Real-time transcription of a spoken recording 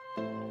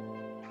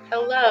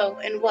Hello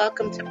and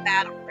welcome to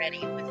Battle Ready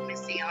with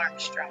Missy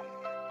Armstrong.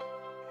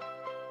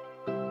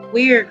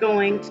 We are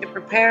going to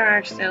prepare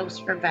ourselves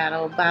for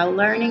battle by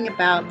learning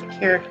about the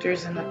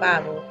characters in the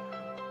Bible,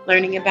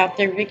 learning about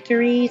their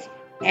victories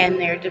and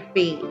their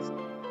defeats.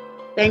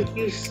 Thank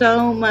you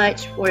so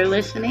much for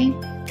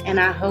listening, and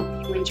I hope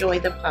you enjoy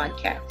the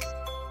podcast.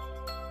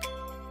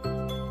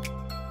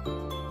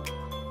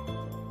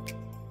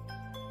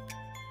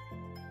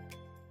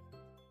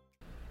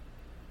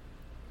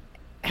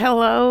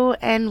 Hello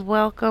and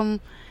welcome.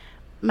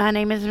 My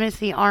name is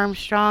Missy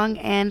Armstrong,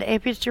 and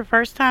if it's your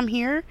first time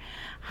here,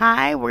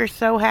 hi, we're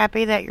so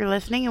happy that you're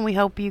listening, and we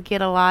hope you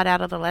get a lot out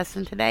of the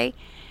lesson today.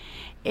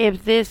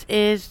 If this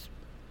is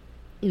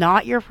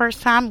not your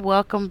first time,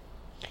 welcome.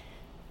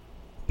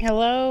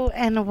 Hello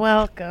and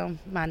welcome.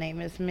 My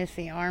name is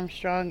Missy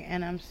Armstrong,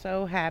 and I'm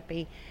so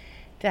happy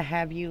to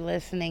have you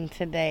listening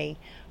today.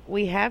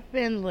 We have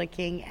been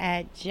looking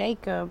at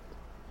Jacob,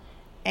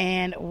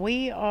 and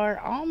we are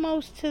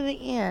almost to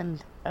the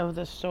end of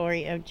the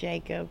story of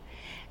Jacob.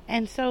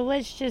 And so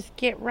let's just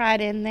get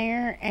right in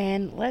there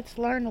and let's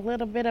learn a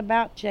little bit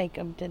about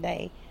Jacob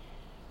today.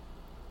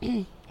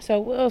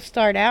 So we'll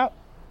start out,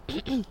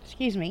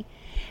 excuse me,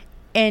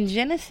 in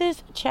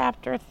Genesis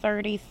chapter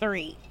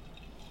 33.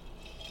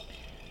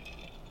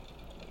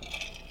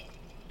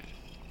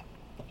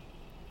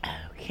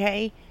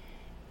 Okay.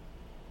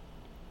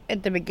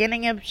 At the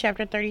beginning of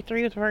chapter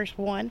 33 with verse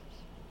 1.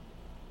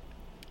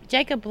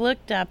 Jacob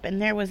looked up,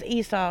 and there was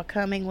Esau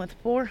coming with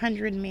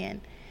 400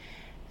 men.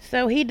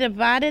 So he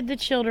divided the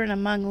children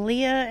among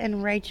Leah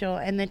and Rachel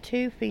and the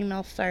two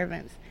female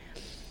servants.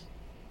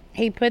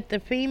 He put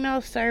the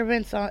female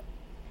servants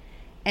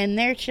and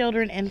their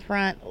children in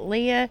front,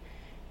 Leah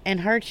and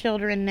her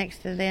children next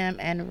to them,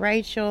 and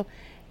Rachel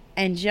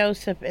and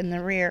Joseph in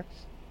the rear.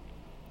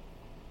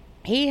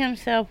 He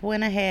himself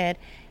went ahead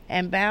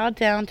and bowed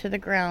down to the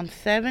ground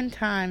 7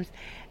 times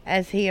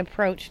as he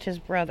approached his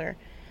brother.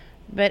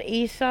 But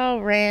Esau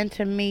ran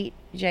to meet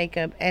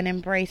Jacob and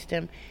embraced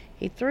him.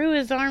 He threw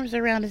his arms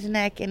around his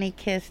neck and he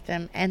kissed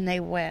him, and they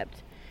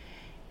wept.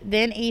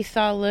 Then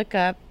Esau looked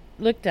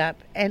up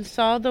and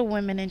saw the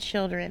women and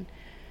children.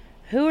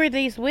 "Who are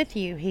these with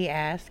you?" he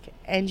asked.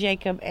 And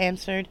Jacob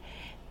answered,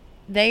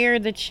 "They are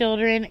the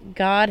children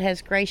God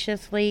has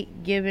graciously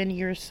given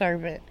your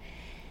servant."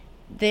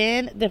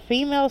 Then the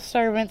female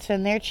servants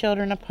and their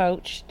children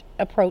approached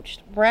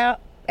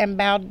and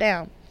bowed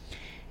down.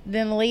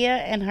 Then Leah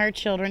and her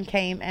children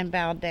came and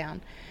bowed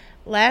down.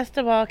 Last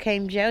of all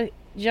came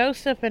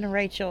Joseph and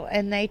Rachel,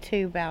 and they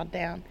too bowed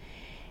down.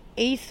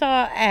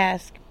 Esau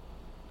asked,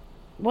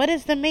 "What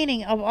is the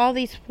meaning of all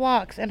these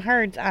flocks and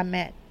herds I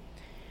met?"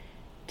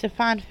 "To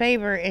find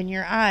favor in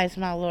your eyes,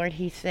 my lord,"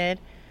 he said.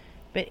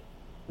 But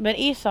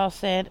Esau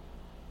said,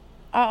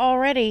 "I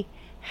already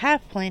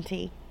have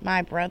plenty,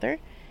 my brother.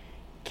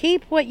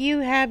 Keep what you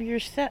have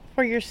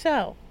for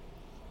yourself."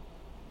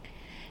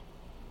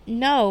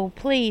 "No,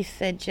 please,"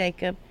 said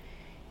Jacob.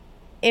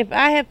 "If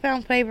I have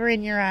found favor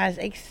in your eyes,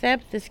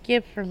 accept this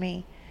gift for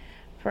me.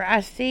 For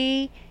I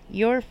see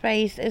your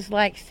face is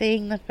like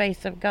seeing the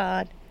face of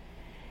God.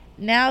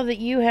 Now that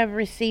you have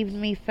received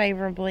me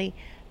favorably,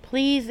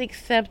 please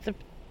accept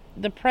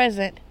the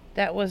present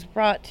that was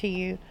brought to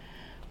you.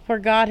 For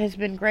God has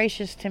been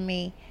gracious to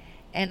me,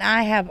 and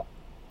I have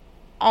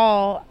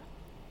all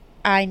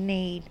I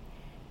need."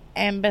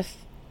 And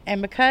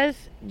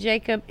because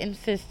Jacob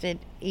insisted,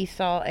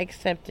 Esau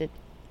accepted.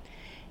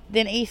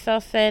 Then Esau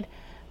said,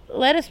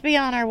 "Let us be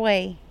on our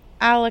way.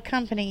 I'll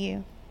accompany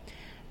you."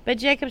 But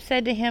Jacob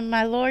said to him,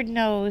 "My Lord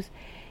knows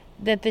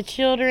that the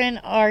children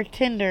are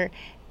tender,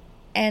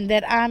 and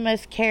that I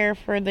must care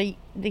for the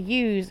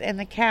ewes and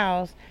the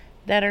cows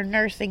that are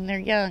nursing their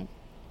young.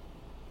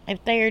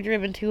 If they are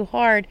driven too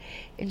hard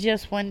in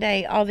just one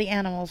day, all the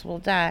animals will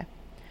die.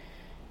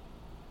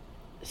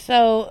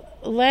 So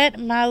let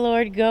my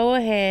Lord go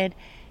ahead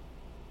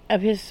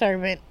of his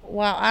servant,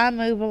 while I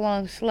move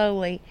along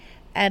slowly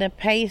at a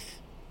pace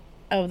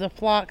of the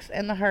flocks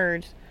and the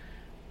herds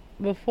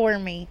before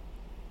me,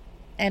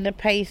 and the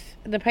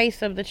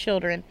pace of the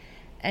children,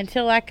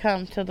 until I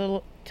come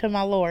to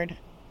my Lord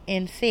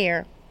in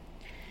Seir."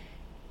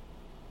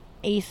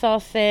 Esau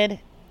said,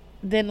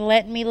 "Then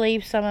let me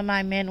leave some of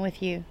my men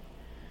with you."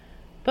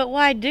 "But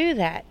why do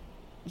that?"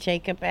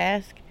 Jacob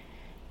asked.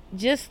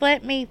 "Just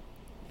let me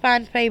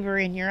find favor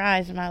in your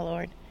eyes, my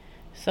Lord."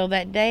 So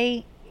that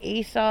day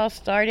Esau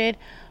started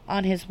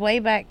on his way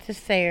back to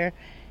Seir.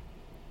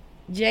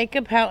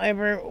 Jacob,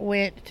 however,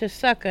 went to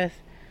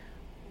Succoth,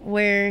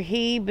 where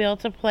he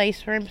built a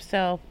place for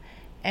himself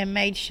and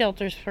made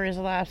shelters for his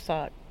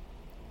livestock.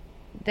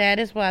 That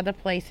is why the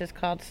place is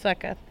called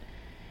Succoth.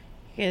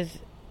 Because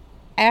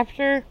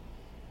after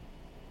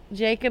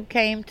Jacob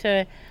came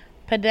to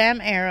Padam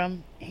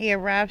Aram, he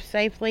arrived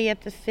safely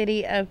at the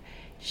city of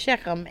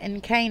Shechem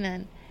in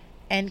Canaan,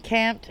 and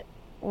camped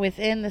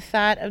within the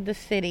sight of the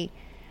city.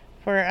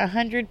 For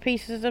 100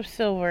 pieces of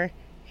silver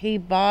he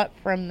bought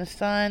from the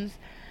sons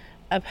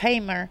of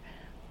Hamor,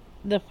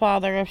 the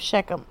father of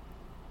Shechem,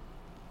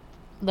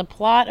 the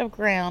plot of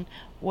ground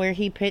where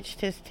he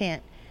pitched his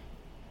tent.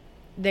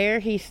 There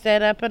he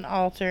set up an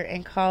altar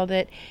and called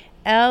it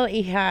El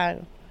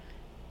Ehad,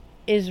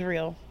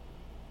 Israel.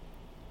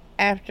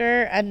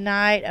 After a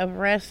night of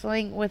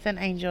wrestling with an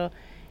angel,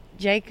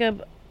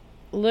 Jacob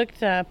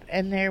looked up,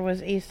 and there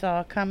was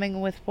Esau coming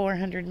with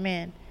 400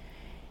 men.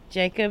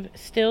 Jacob,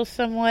 still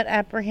somewhat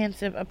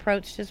apprehensive,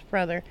 approached his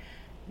brother,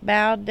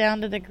 bowed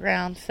down to the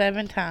ground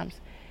 7 times.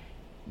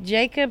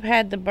 Jacob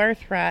had the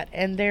birthright,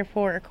 and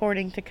therefore,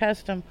 according to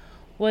custom,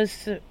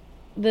 was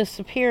the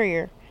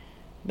superior.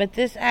 But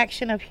this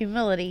action of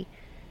humility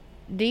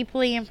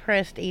deeply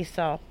impressed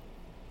Esau,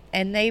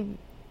 and they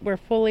were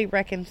fully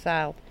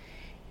reconciled.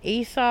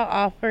 Esau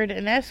offered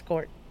an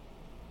escort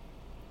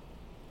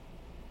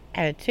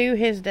to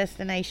his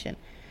destination,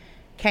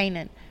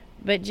 Canaan,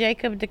 but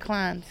Jacob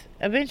declines.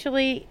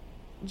 Eventually,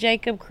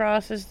 Jacob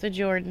crosses the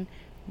Jordan,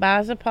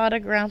 buys a plot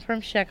of ground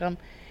from Shechem,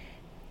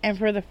 and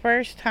for the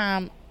first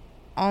time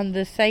on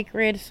the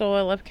sacred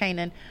soil of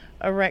Canaan,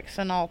 erects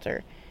an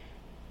altar.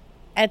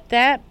 At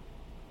that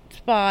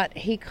spot,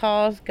 he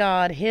calls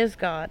God his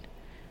God,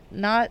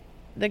 not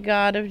the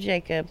God of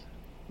Jacob,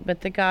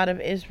 but the God of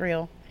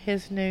Israel,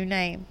 his new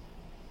name.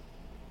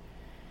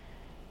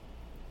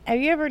 Have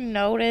you ever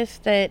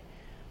noticed that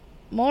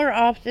more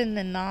often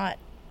than not,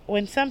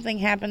 when something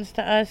happens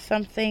to us,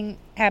 something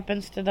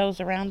happens to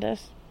those around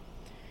us?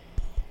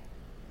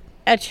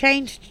 A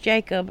changed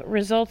Jacob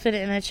resulted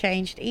in a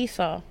changed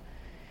Esau.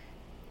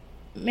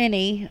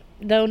 Many,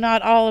 though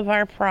not all of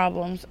our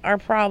problems, are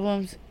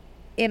problems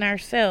in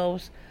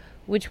ourselves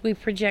which we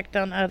project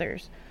on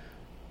others.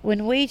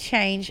 When we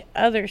change,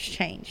 others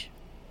change.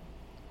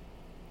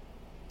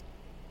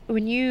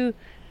 When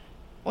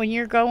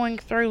you're going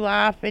through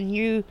life and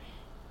you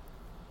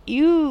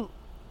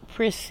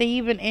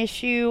perceive an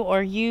issue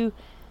or you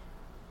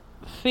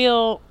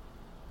feel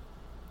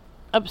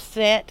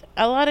upset,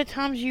 a lot of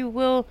times you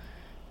will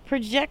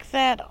project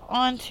that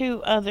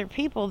onto other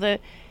people.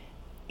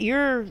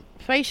 Your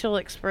facial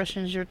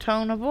expressions, your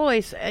tone of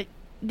voice,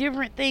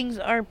 different things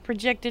are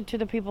projected to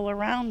the people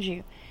around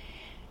you.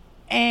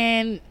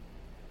 And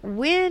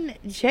when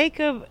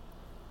Jacob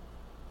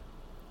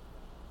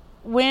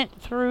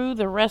went through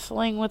the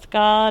wrestling with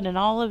God and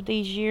all of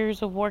these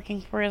years of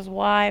working for his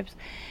wives,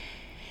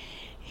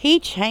 he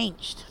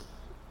changed.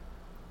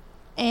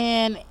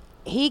 And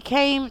he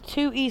came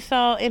to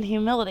Esau in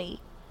humility,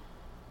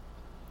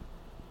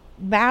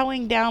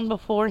 bowing down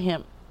before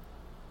him.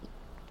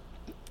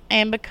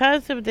 And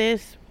because of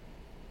this,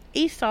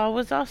 Esau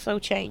was also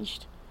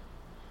changed.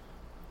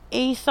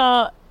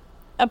 Esau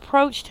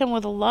approached him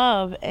with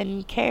love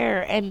and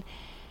care, and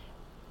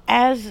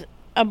as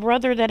a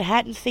brother that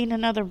hadn't seen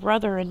another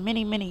brother in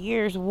many, many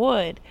years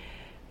would.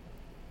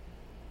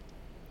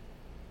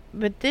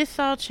 But this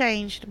all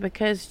changed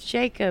because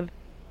Jacob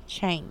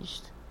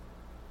changed.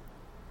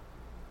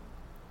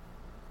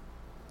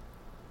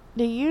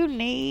 Do you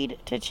need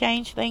to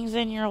change things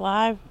in your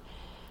life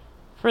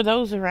for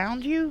those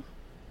around you?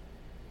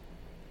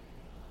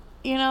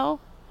 You know,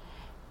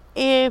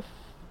 if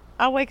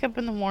I wake up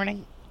in the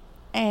morning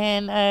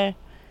and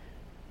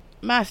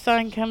my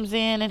son comes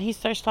in and he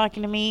starts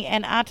talking to me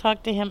and I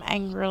talk to him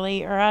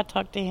angrily, or I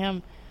talk to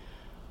him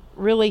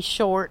really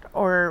short,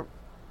 or,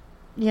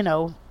 you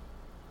know,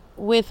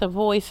 with a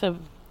voice of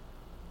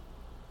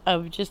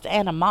just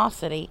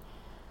animosity,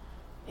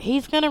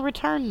 he's going to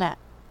return that.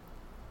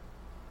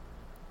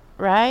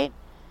 Right?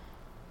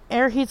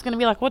 Or he's going to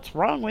be like, what's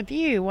wrong with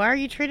you? Why are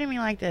you treating me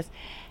like this?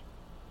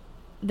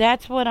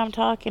 That's what I'm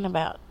talking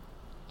about.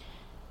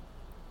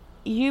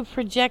 You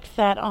project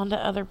that onto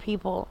other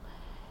people.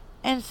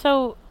 And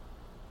so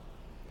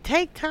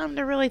take time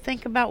to really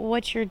think about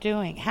what you're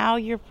doing, how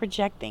you're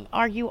projecting.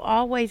 Are you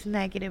always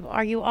negative?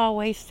 Are you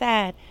always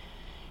sad?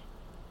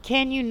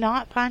 Can you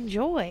not find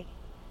joy?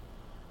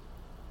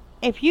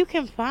 If you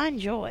can find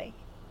joy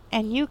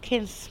and you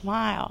can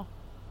smile,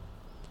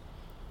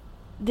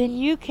 then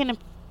you can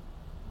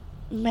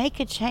make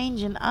a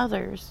change in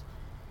others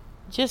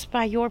just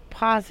by your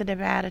positive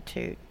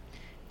attitude.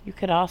 You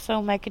could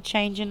also make a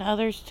change in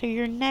others to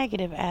your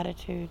negative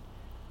attitude.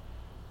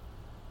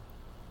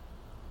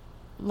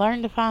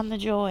 Learn to find the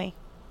joy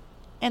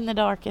in the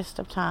darkest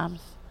of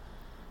times.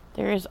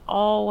 There is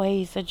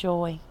always a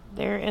joy.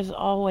 There is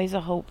always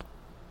a hope.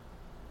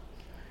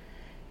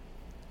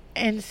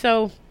 And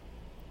so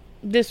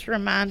this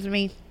reminds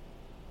me,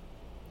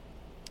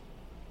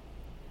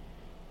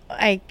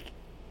 I'm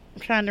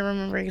trying to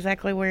remember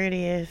exactly where it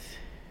is.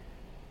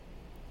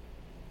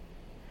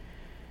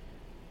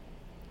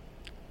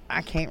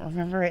 I can't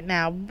remember it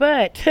now,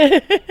 but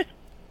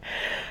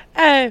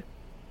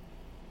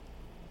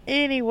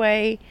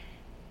anyway,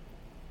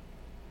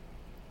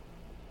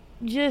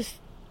 just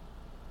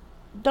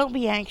don't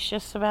be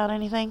anxious about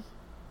anything,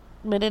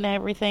 but in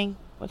everything,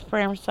 with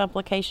prayer and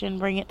supplication,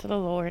 bring it to the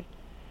Lord.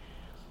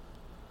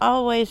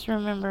 Always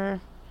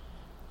remember,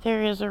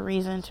 there is a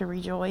reason to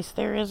rejoice.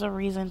 There is a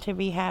reason to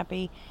be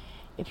happy.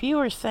 If you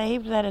are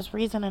saved, that is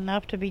reason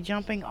enough to be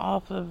jumping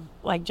up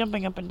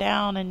and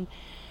down and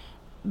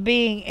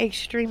being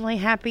extremely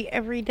happy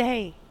every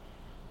day,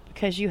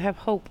 because you have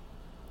hope.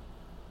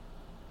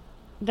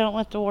 Don't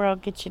let the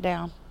world get you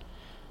down.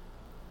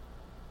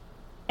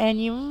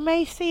 And you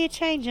may see a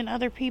change in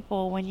other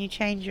people when you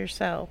change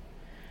yourself.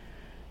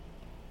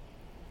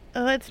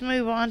 Let's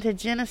move on to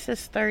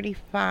Genesis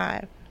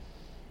 35.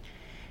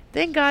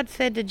 Then God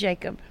said to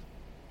Jacob,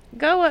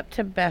 "Go up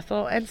to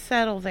Bethel and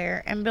settle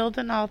there, and build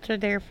an altar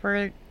there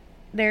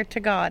to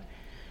God,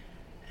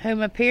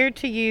 whom appeared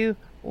to you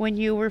when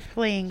you were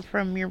fleeing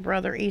from your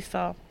brother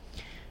Esau."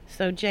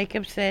 So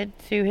Jacob said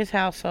to his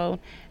household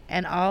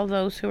and all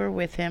those who were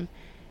with him,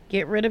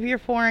 "Get rid of your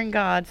foreign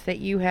gods that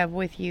you have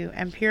with you,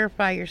 and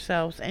purify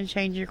yourselves, and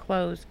change your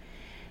clothes.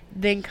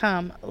 Then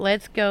come,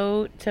 let's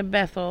go to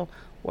Bethel,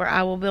 where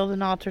I will build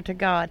an altar to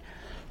God,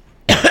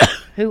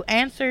 who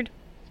answered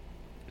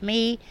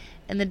me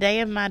in the day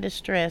of my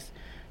distress,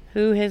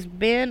 who has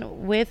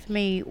been with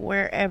me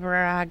wherever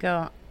I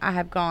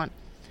have gone."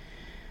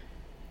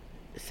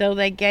 So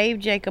they gave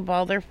Jacob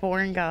all their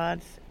foreign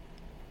gods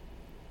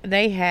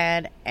they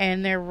had,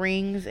 and their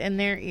rings in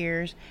their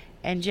ears,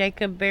 and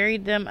Jacob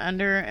buried them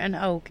under an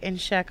oak in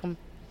Shechem.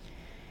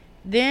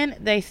 Then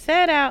they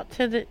set out,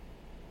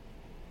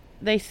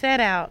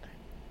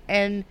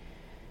 and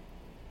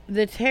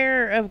the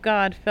terror of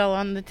God fell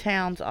on the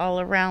towns all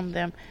around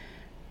them,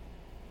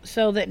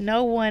 so that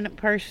no one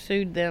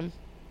pursued them.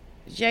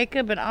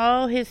 Jacob and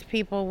all his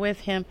people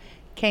with him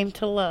came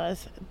to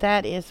Luz,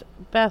 that is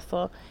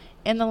Bethel,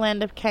 in the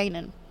land of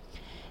Canaan.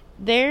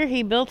 There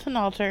he built an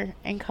altar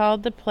and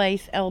called the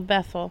place El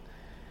Bethel,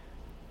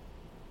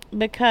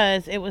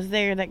 because it was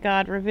there that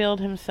God revealed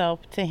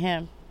himself to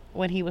him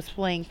when he was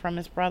fleeing from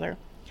his brother.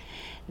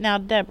 Now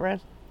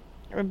Deborah,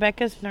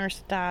 Rebekah's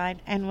nurse,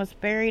 died and was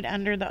buried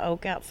under the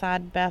oak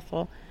outside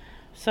Bethel,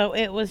 so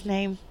it was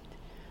named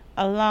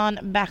Elon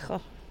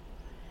Bethel.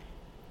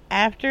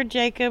 After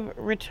Jacob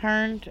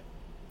returned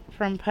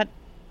from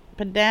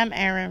Padam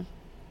Aram,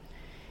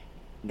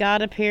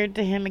 God appeared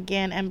to him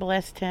again and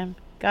blessed him.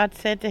 God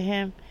said to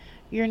him,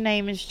 "Your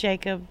name is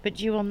Jacob,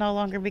 but you will no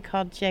longer be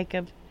called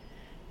Jacob.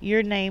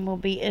 Your name will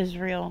be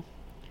Israel."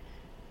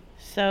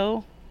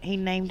 So he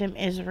named him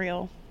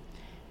Israel.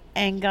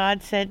 And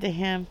God said to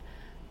him,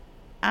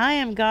 "I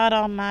am God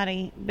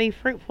Almighty. Be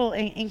fruitful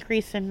and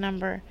increase in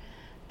number.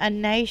 A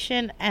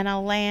nation and a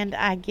land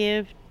I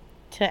give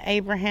to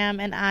Abraham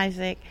and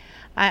Isaac,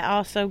 I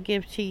also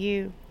give to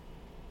you.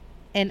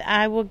 And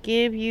I will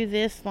give you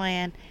this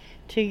land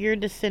to your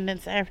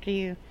descendants after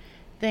you."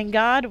 Then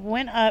God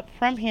went up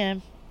from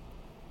him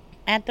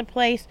at the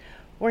place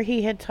where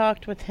he had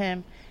talked with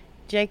him.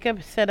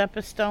 Jacob set up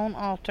a stone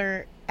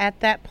altar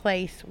at that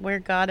place where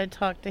God had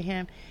talked to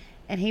him,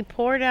 and he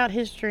poured out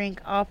his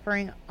drink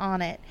offering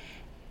on it,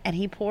 and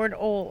he poured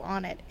oil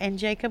on it. And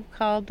Jacob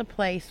called the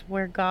place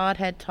where God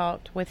had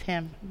talked with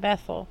him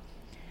Bethel.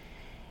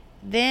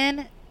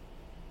 Then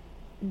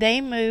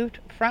they moved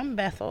from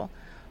Bethel,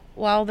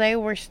 while they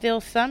were still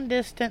some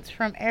distance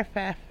from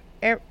Ephrath.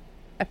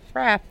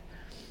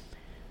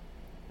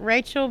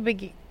 Rachel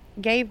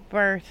gave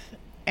birth,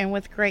 and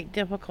with great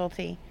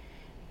difficulty.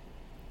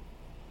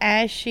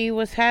 As she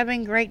was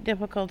having great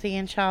difficulty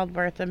in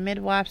childbirth, the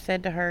midwife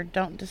said to her,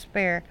 "Don't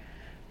despair,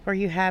 for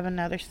you have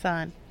another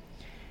son."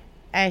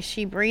 As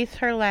she breathed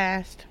her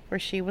last, for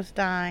she was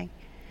dying,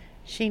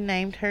 she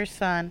named her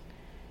son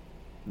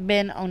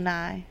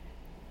Ben-Oni,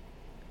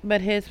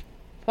 but his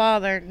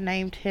father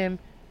named him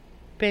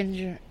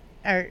Benjamin.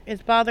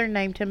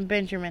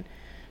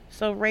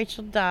 So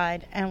Rachel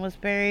died and was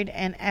buried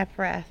in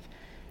Ephrath,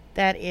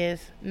 that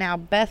is now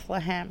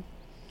Bethlehem.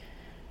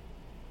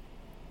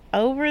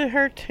 Over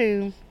her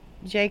tomb,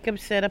 Jacob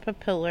set up a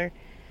pillar,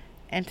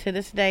 and to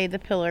this day the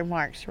pillar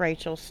marks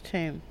Rachel's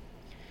tomb.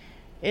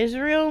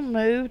 Israel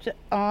moved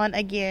on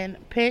again,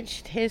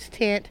 pitched his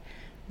tent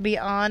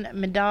beyond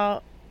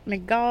Migdal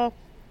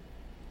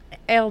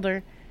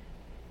Eder.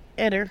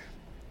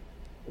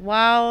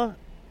 While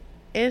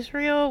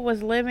Israel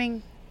was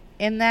living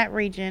in that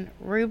region,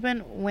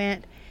 Reuben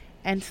went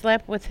and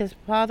slept with his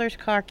father's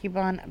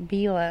concubine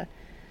Bilhah,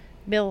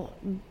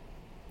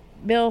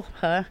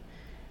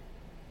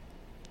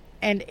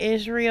 and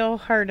Israel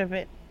heard of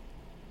it.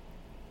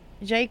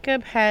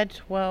 Jacob had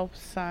 12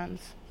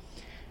 sons.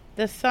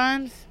 The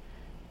sons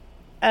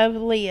of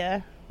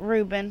Leah,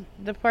 Reuben,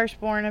 the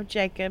firstborn of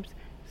Jacob,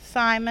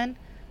 Simon,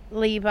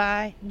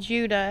 Levi,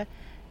 Judah,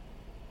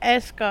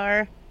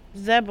 Issachar,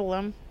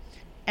 Zebulun,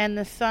 and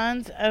the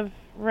sons of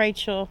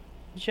Rachel,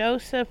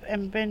 Joseph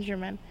and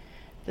Benjamin.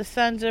 The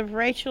sons of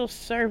Rachel's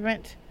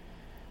servant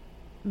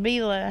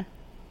Bilhah,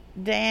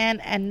 Dan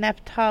and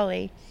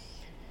Naphtali,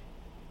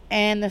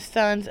 and the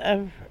sons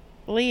of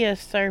Leah's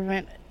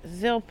servant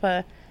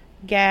Zilpah,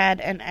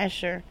 Gad and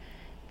Asher.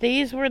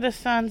 These were the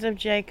sons of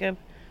Jacob,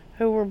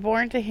 who were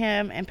born to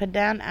him in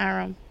Padan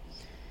Aram.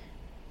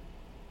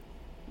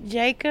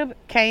 Jacob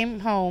came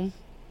home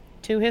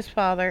to his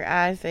father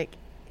Isaac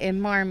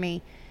in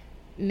Marmi,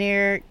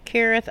 near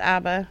Kiriath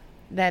Abba,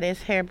 that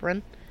is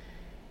Hebron,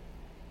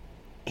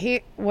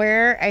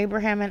 where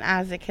Abraham and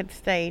Isaac had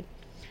stayed.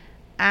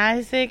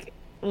 Isaac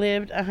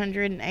lived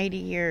 180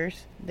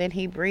 years. Then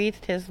he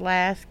breathed his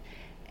last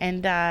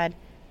and died,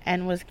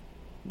 and was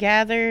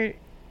gathered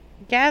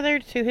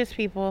gathered to his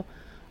people,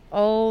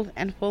 old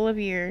and full of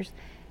years,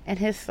 and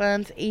his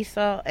sons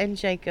Esau and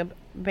Jacob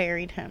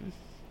buried him.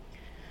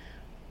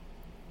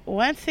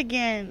 Once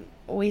again,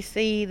 we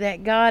see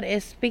that God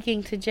is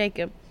speaking to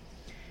Jacob.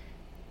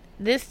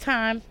 This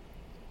time,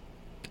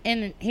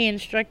 and he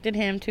instructed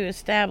him to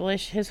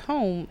establish his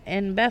home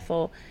in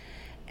Bethel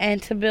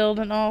and to build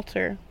an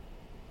altar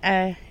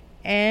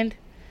and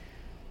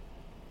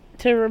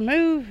to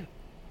remove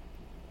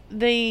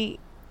the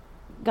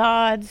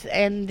gods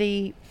and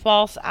the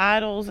false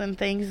idols and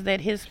things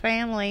that his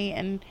family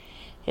and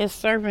his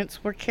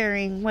servants were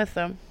carrying with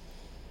them.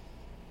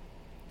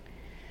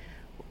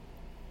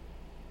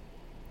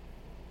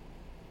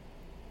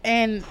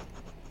 And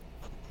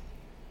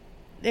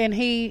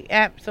he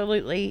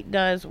absolutely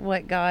does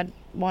what God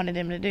wanted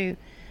him to do.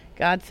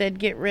 God said,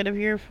 get rid of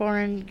your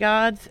foreign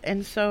gods.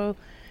 And so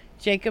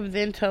Jacob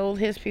then told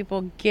his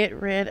people, get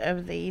rid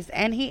of these.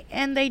 And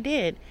they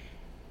did.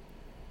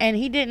 And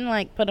he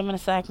didn't put them in a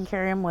sack and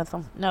carry them with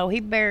him. No, he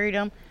buried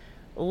them,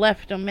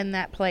 left them in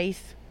that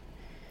place,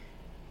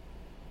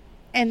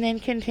 and then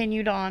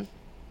continued on.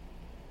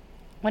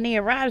 When he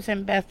arrives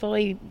in Bethel,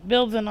 he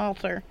builds an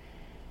altar.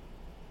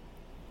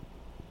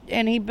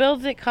 And he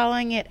builds it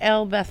calling it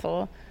El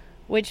Bethel,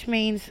 which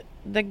means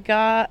the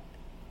God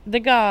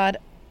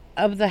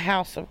of the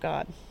house of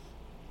God.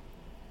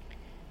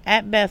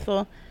 At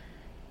Bethel,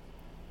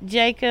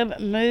 Jacob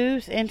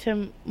moves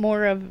into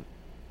more of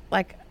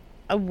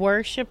a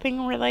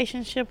worshiping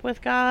relationship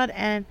with God,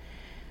 and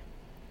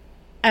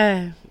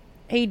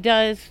he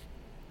does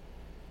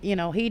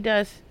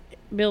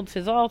builds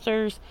his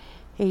altars,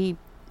 he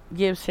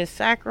gives his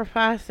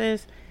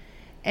sacrifices,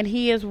 and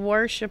he is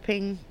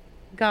worshiping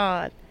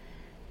God.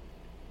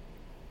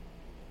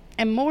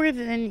 And more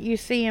than you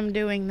see him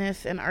doing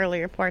this in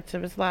earlier parts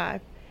of his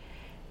life.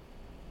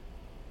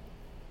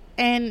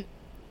 And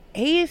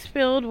he is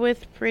filled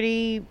with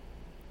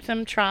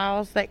some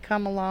trials that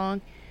come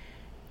along.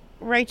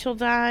 Rachel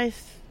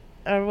dies,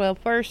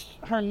 first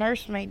her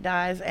nursemaid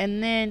dies,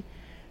 and then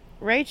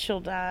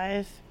Rachel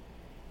dies,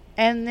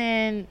 and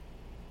then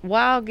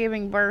while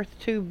giving birth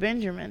to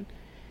Benjamin.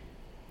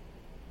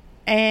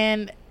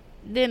 And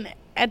then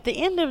at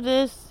the end of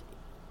this,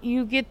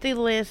 you get the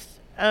list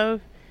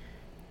of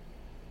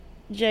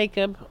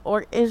Jacob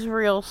or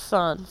Israel's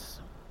sons,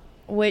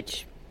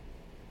 which,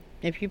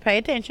 if you pay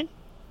attention,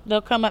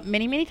 they'll come up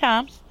many, many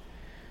times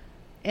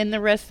in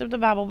the rest of the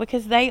Bible,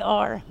 because they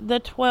are the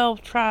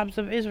 12 tribes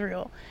of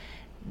Israel.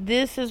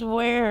 This is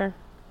where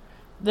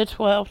the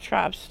 12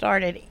 tribes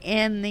started,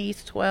 in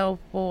these 12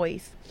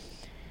 boys.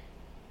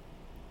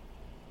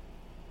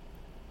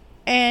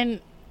 And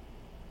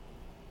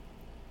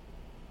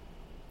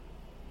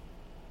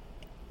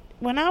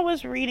when I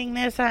was reading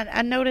this,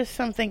 I noticed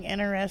something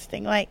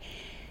interesting.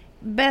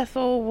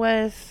 Bethel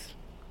was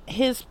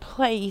his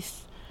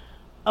place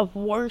of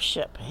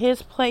worship,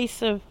 his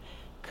place of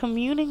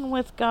communing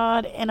with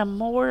God in a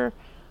more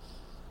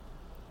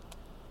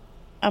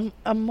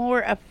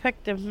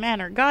effective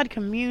manner. God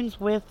communes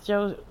with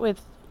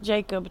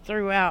Jacob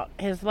throughout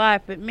his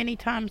life, but many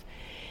times,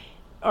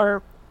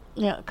 or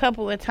a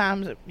couple of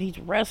times, he's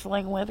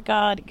wrestling with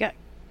God.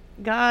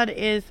 God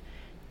is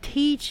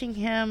teaching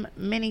him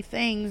many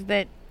things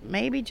that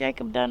maybe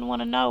Jacob doesn't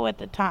want to know at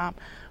the time.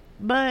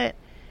 But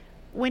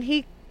when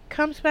he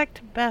comes back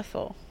to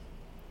Bethel,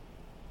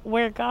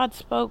 where God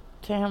spoke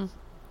to him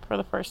for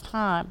the first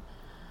time,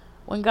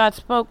 when God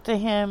spoke to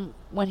him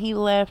when he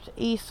left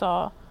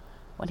Esau,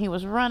 when he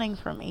was running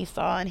from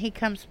Esau, and he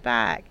comes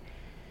back,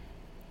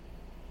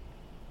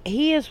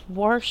 he is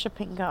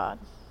worshiping God.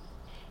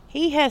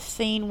 He has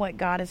seen what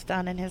God has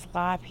done in his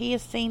life. He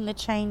has seen the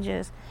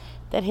changes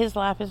that his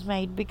life has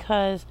made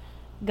because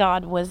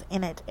God was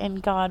in it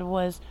and God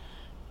was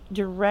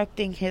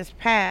directing his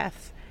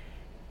paths.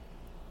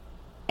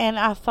 And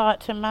I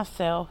thought to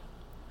myself,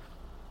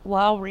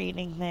 while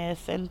reading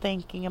this and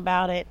thinking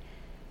about it,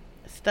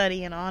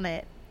 studying on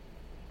it,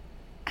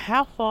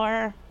 how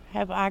far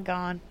have I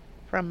gone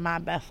from my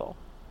Bethel?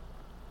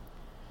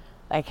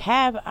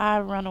 Have I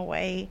run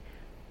away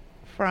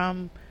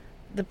from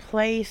the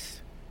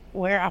place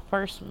where I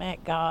first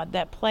met God,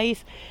 that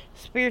place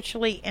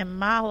spiritually in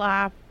my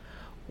life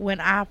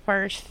when I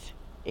first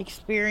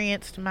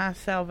experienced my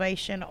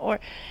salvation? Or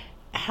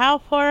how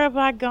far have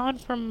I gone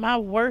from my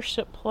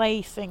worship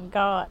place in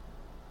God,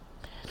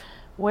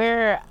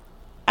 where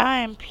I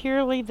am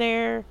purely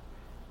there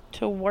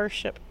to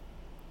worship?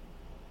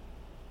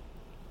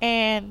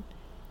 And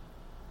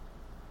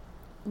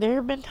there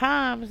have been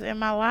times in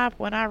my life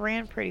when I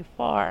ran pretty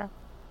far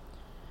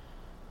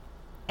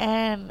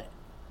and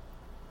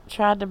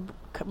tried to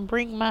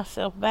bring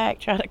myself back,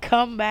 try to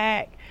come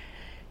back.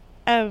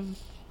 And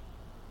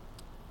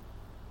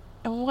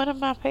one of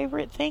my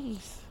favorite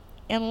things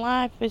in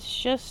life is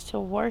just to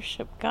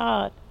worship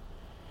God.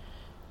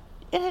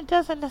 And it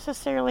doesn't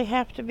necessarily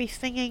have to be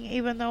singing,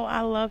 even though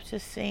I love to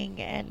sing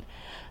and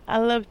I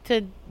love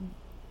to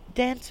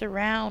dance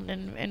around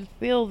and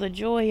feel the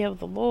joy of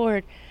the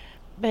Lord.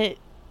 But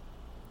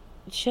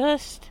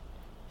just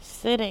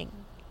sitting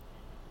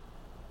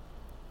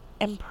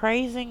and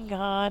praising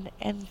God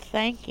and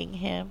thanking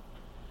Him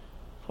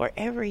for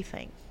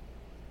everything.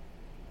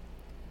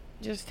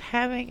 Just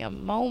having a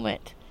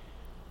moment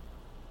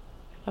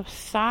of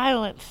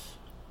silence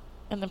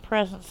in the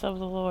presence of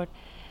the Lord.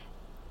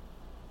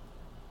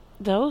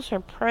 Those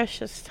are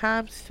precious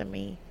times to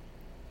me.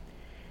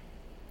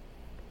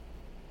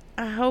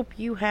 I hope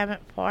you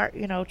haven't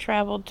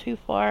traveled too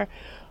far.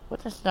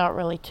 Well, it's not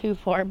really too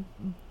far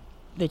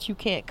that you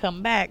can't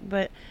come back,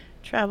 but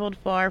traveled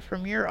far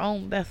from your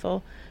own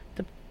Bethel,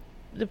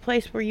 the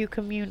place where you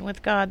commune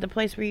with God, the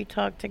place where you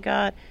talk to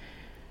God.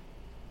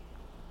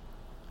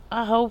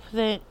 I hope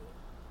that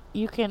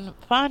you can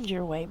find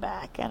your way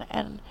back.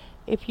 And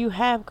if you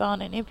have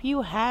gone, and if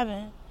you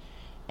haven't,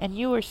 and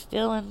you are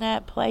still in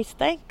that place,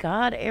 thank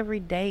God every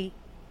day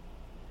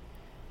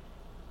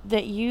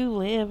that you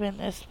live in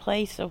this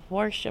place of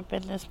worship,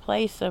 in this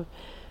place of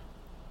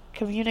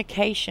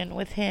communication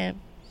with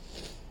Him.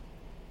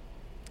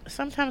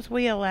 Sometimes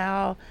we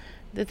allow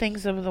the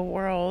things of the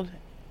world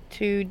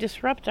to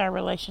disrupt our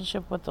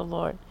relationship with the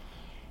Lord,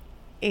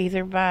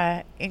 either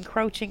by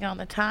encroaching on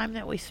the time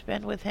that we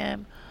spend with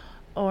Him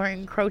or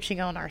encroaching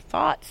on our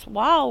thoughts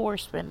while we're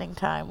spending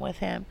time with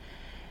Him.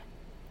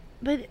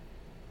 But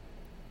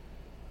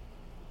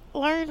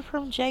learn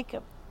from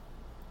Jacob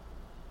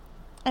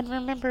and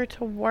remember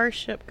to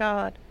worship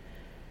God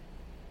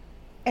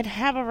and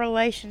have a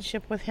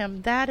relationship with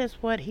Him. That is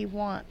what He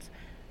wants,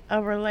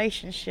 a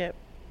relationship.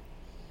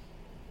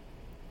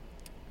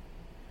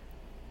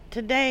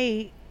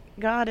 Today,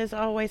 God is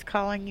always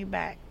calling you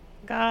back.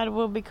 God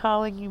will be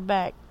calling you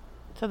back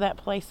to that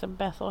place of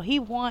Bethel. He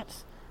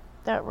wants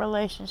that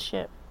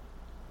relationship.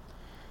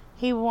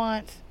 He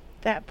wants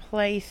that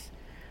place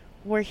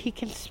where He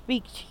can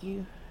speak to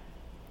you.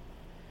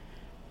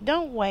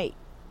 Don't wait.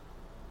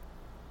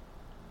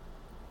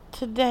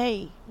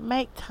 Today,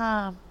 make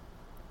time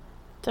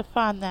to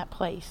find that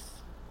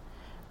place.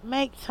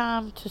 Make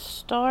time to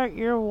start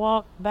your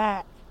walk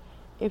back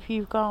if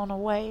you've gone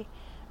away.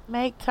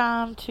 Make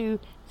time to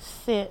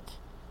sit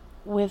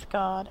with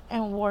God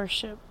and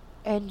worship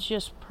and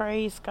just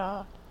praise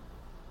God.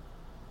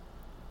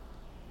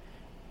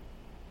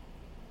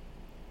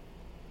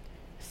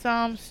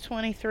 Psalms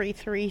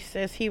 23:3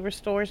 says, He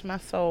restores my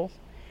soul.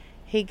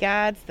 He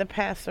guides the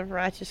paths of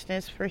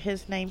righteousness for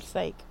His name's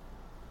sake.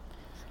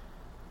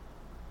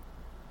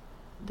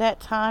 That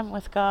time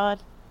with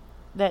God,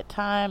 that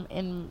time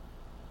in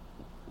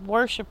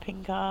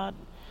worshiping God,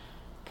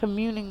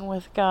 communing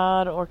with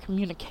God, or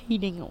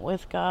communicating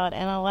with God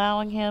and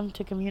allowing Him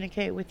to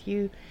communicate with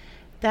you,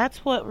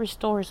 that's what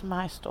restores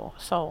my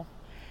soul.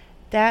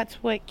 That's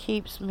what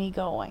keeps me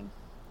going.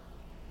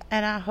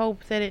 And I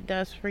hope that it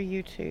does for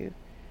you too.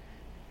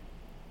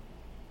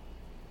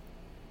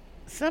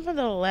 Some of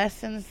the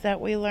lessons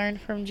that we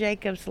learned from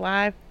Jacob's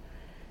life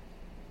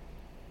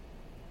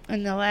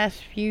in the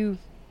last few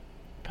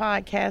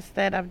podcasts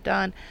that I've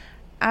done,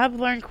 I've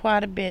learned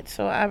quite a bit,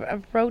 so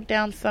I've wrote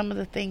down some of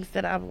the things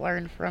that I've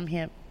learned from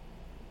him.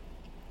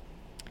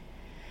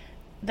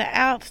 The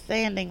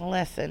outstanding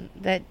lesson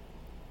that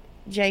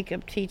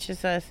Jacob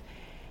teaches us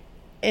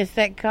is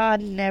that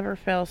God never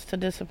fails to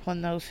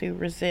discipline those who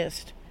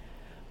resist,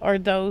 or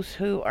those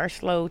who are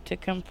slow to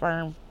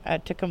conform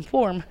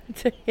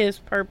to His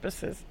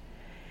purposes.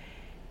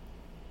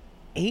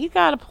 He's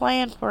got a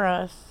plan for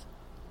us.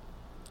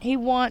 He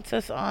wants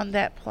us on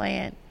that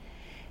plan.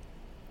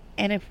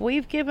 And if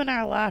we've given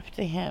our life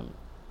to Him,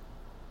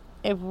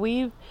 if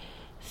we've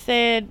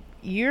said,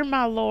 You're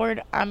my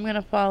Lord, I'm going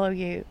to follow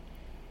you,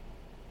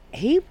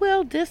 He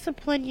will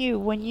discipline you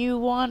when you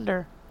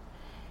wander.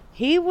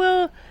 He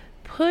will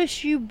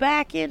push you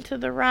back into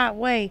the right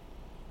way.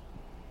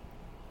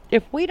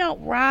 If we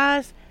don't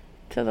rise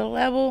to the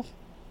level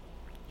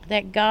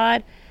that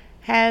God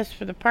has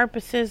for the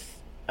purposes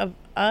of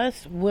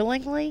us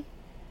willingly,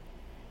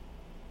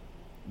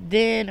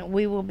 then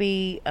we will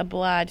be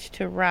obliged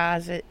to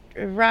rise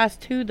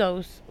to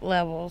those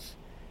levels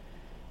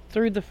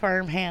through the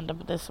firm hand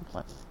of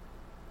discipline.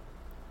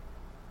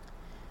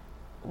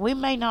 We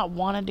may not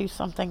want to do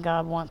something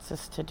God wants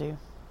us to do.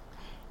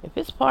 If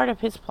it's part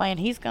of His plan,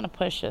 He's going to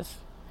push us.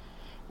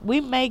 We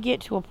may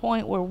get to a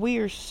point where we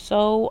are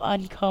so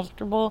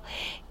uncomfortable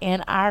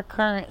in our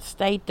current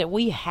state that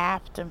we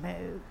have to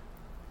move,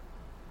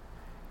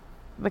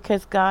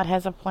 because God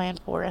has a plan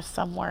for us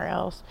somewhere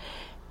else.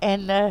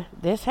 And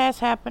this has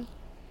happened.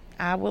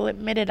 I will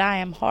admit it. I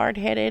am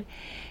hard-headed,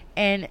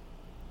 and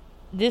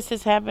this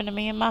has happened to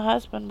me and my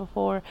husband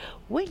before.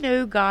 We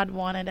knew God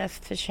wanted us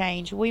to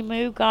change. We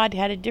knew God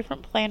had a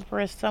different plan for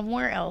us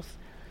somewhere else.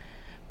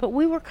 But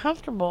we were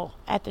comfortable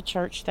at the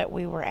church that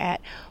we were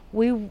at.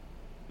 We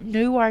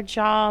knew our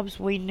jobs.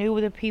 We knew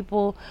the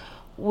people.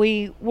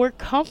 We were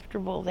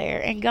comfortable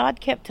there. And God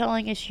kept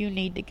telling us, you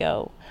need to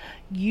go.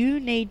 You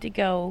need to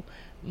go.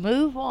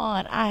 Move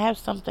on. I have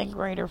something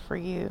greater for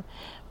you.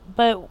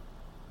 But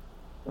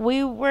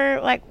we were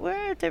like,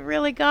 where is it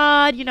really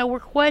God? We're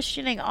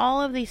questioning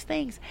all of these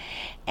things.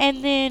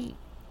 And then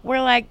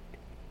we're like,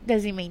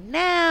 does He mean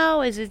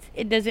now? Does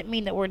it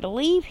mean that we're to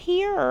leave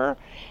here?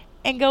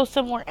 and go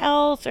somewhere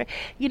else? Or,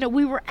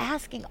 we were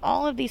asking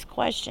all of these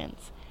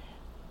questions.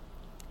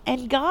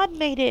 And God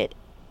made it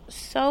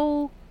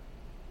so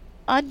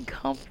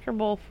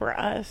uncomfortable for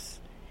us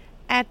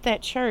at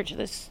that church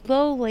that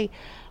slowly,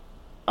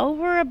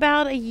 over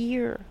about a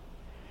year,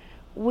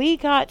 we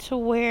got to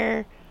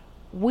where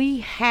we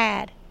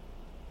had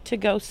to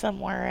go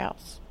somewhere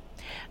else.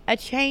 A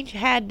change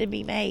had to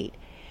be made.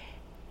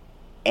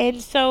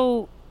 And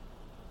so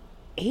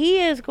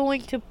he is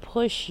going to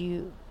push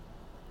you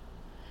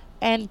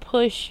and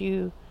push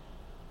you.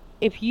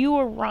 If you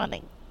are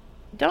running,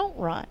 don't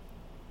run.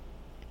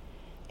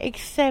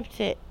 Accept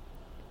it.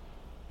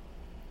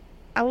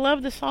 I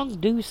love the song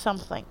Do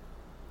Something,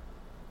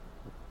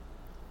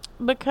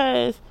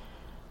 because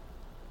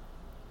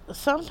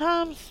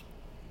sometimes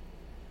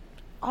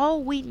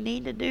all we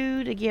need to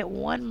do to get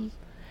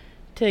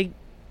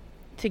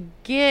to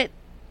get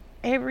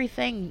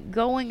everything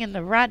going in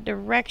the right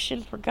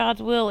direction for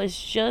God's will is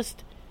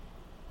just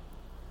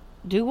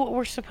do what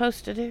we're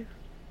supposed to do.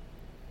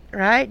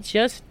 Right?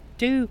 Just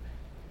do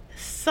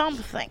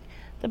something.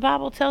 The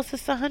Bible tells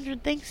us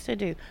 100 things to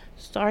do.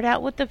 Start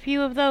out with a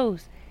few of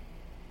those,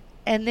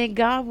 and then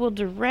God will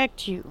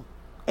direct you.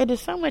 It is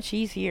so much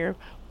easier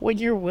when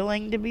you're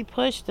willing to be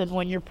pushed than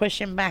when you're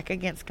pushing back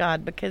against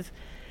God, because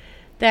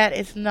that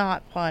is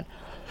not fun.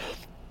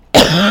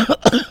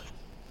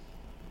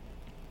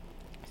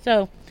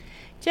 So,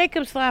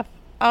 Jacob's life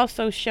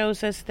also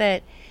shows us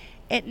that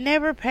it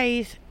never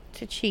pays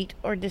to cheat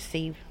or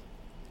deceive.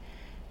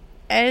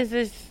 As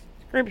the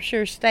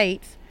scripture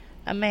states,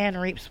 a man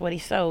reaps what he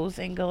sows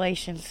in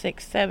Galatians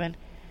 6:7.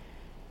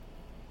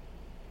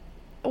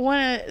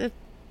 One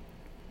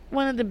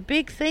of the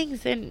big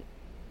things in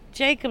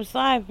Jacob's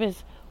life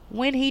is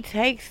when he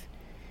takes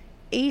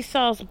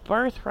Esau's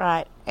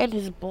birthright and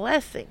his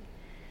blessing,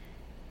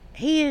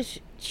 he is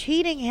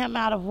cheating him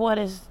out of what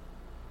is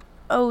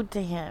owed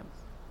to him.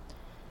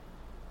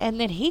 And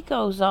then he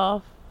goes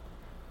off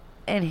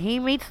and he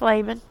meets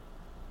Laban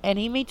and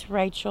he meets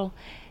Rachel,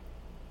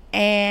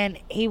 and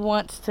he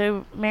wants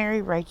to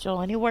marry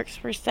Rachel, and he works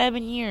for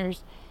 7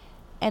 years,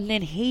 and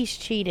then he's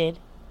cheated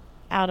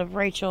out of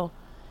Rachel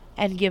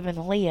and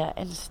given Leah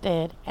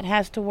instead, and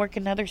has to work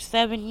another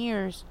 7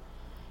 years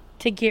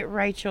to get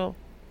Rachel.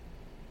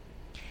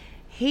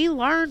 He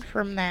learned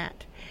from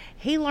that.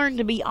 He learned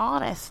to be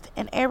honest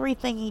in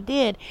everything he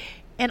did,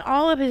 and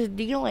all of his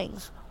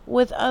dealings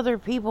with other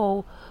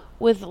people,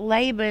 with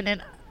Laban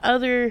and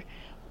other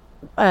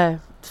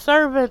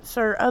servants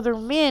or other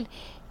men.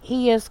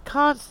 He is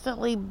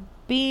constantly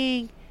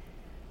being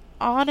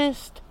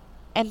honest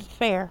and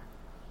fair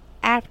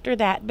after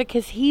that,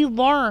 because he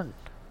learned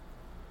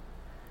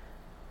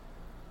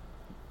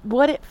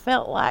what it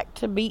felt like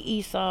to be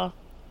Esau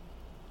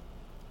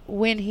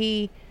when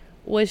he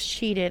was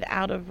cheated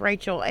out of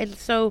Rachel. And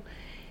so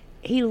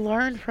he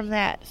learned from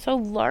that. So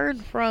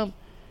learn from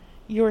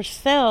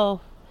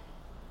yourself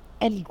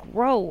and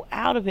grow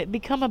out of it.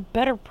 Become a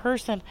better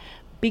person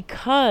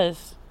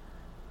because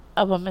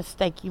of a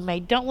mistake you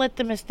made. Don't let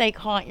the mistake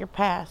haunt your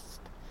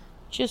past.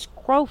 Just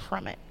grow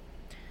from it.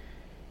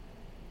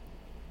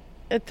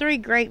 The 3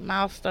 great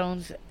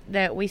milestones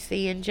that we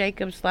see in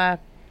Jacob's life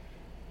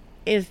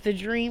is the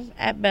dream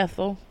at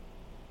Bethel,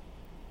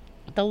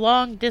 the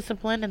long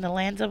discipline in the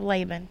lands of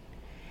Laban,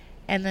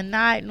 and the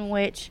night in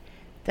which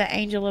the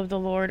angel of the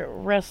Lord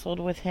wrestled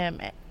with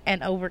him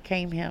and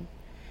overcame him.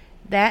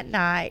 That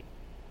night,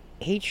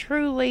 he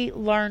truly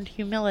learned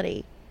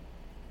humility.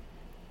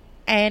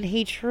 And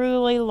he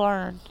truly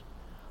learned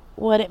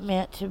what it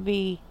meant to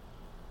be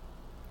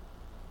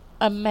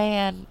a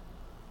man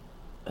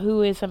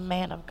who is a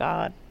man of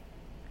God.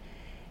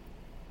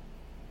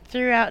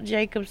 Throughout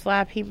Jacob's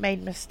life, he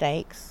made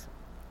mistakes,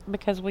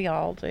 because we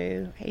all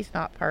do. He's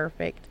not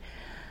perfect.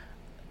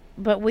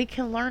 But we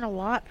can learn a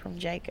lot from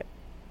Jacob,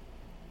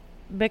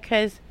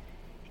 because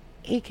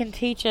he can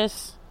teach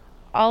us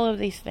all of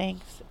these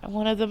things. And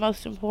one of the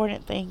most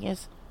important things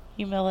is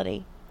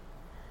humility.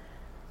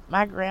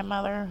 My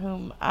grandmother,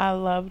 whom I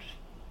loved,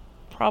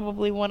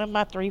 probably one of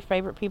my 3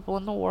 favorite people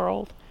in the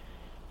world,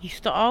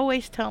 used to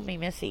always tell me,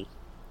 Missy,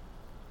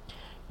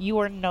 you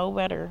are no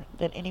better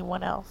than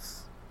anyone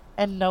else,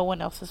 and no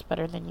one else is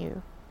better than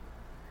you.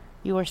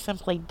 You are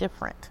simply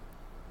different.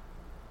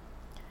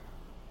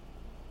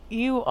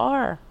 You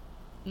are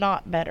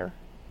not better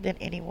than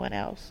anyone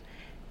else,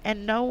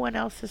 and no one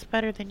else is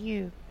better than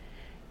you.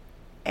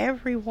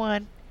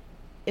 Everyone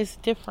is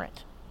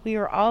different. We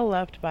are all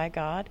loved by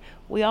God.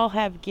 We all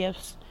have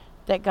gifts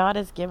that God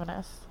has given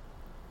us.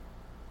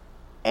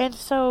 And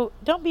so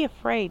don't be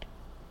afraid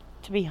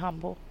to be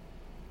humble,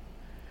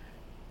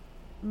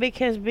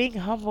 because being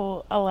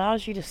humble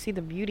allows you to see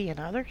the beauty in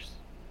others,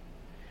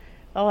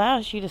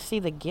 allows you to see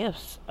the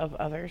gifts of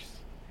others,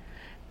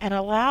 and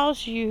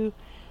allows you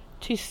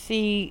to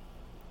see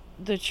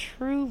the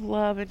true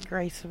love and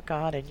grace of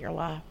God in your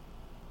life.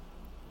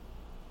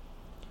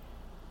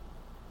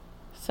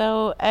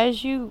 So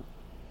as you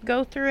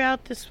go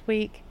throughout this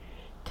week,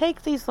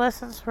 take these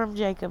lessons from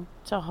Jacob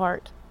to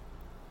heart.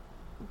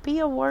 Be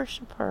a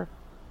worshiper.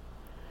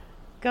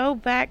 Go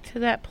back to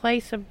that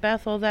place of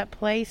Bethel, that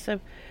place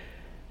of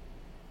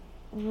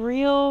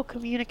real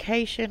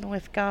communication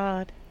with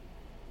God.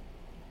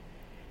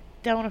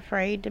 Don't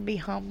afraid to be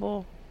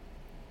humble.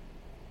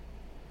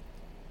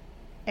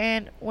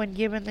 And when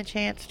given the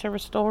chance to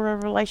restore a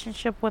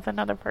relationship with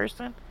another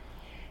person,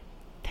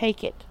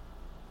 take it.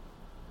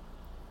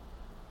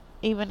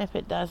 Even if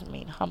it does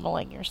mean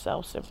humbling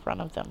yourselves in front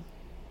of them.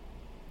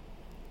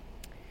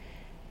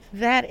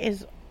 That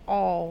is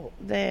all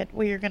that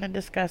we are going to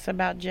discuss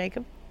about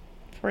Jacob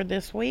for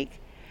this week.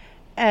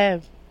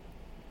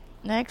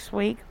 Next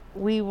week,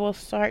 we will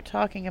start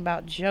talking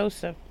about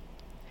Joseph.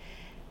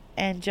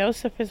 And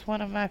Joseph is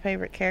one of my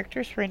favorite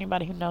characters for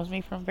anybody who knows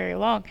me from very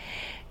long.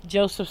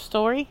 Joseph's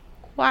story,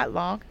 quite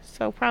long,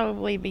 so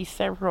probably be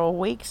several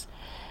weeks.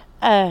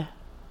 But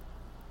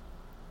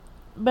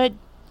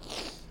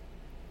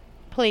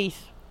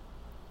please,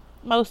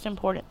 most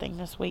important thing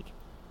this week,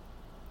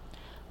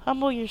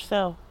 humble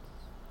yourself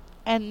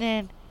and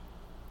then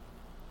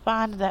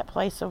find that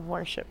place of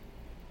worship.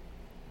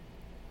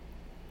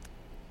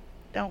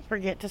 Don't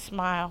forget to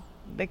smile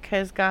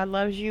because God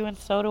loves you and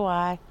so do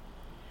I.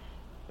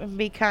 And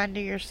be kind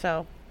to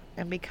yourself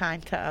and be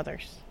kind to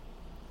others.